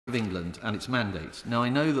of England and its mandates. Now, I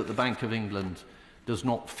know that the Bank of England does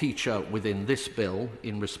not feature within this bill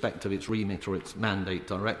in respect of its remit or its mandate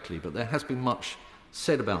directly, but there has been much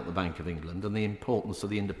said about the Bank of England and the importance of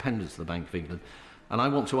the independence of the Bank of England, and I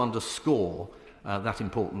want to underscore that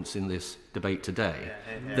importance in this debate today.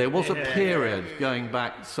 There was a period going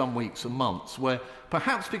back some weeks and months where,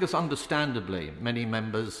 perhaps because understandably many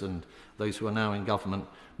members and those who are now in government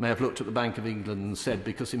may have looked at the Bank of England and said,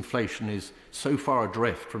 because inflation is so far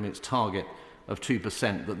adrift from its target of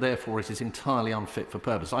 2%, that therefore it is entirely unfit for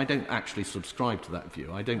purpose. I don't actually subscribe to that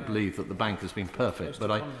view. I don't believe that the bank has been perfect, but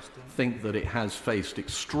I think that it has faced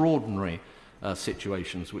extraordinary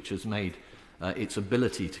situations which has made its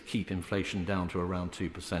ability to keep inflation down to around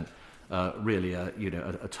 2% really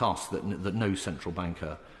a task that no central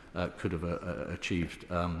banker could have achieved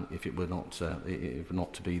if it were not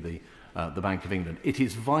to be the Bank of England. It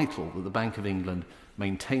is vital that the Bank of England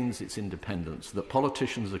maintains its independence, that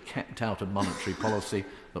politicians are kept out of monetary policy,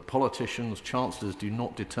 that politicians, chancellors do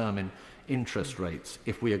not determine interest rates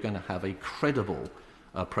if we are going to have a credible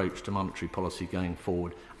approach to monetary policy going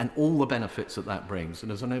forward, and all the benefits that brings.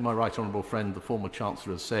 And as I know my right honourable friend, the former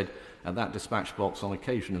Chancellor, has said at that dispatch box on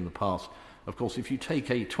occasion in the past, of course, if you take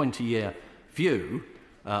a 20-year view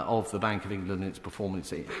of the Bank of England and its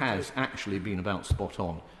performance, it has actually been about spot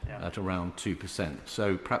on at around 2%.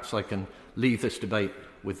 So perhaps I can leave this debate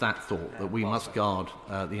with that thought, that we must guard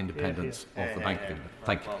the independence of the Bank of England.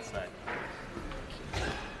 Thank you.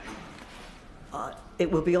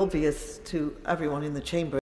 It will be obvious to everyone in the chamber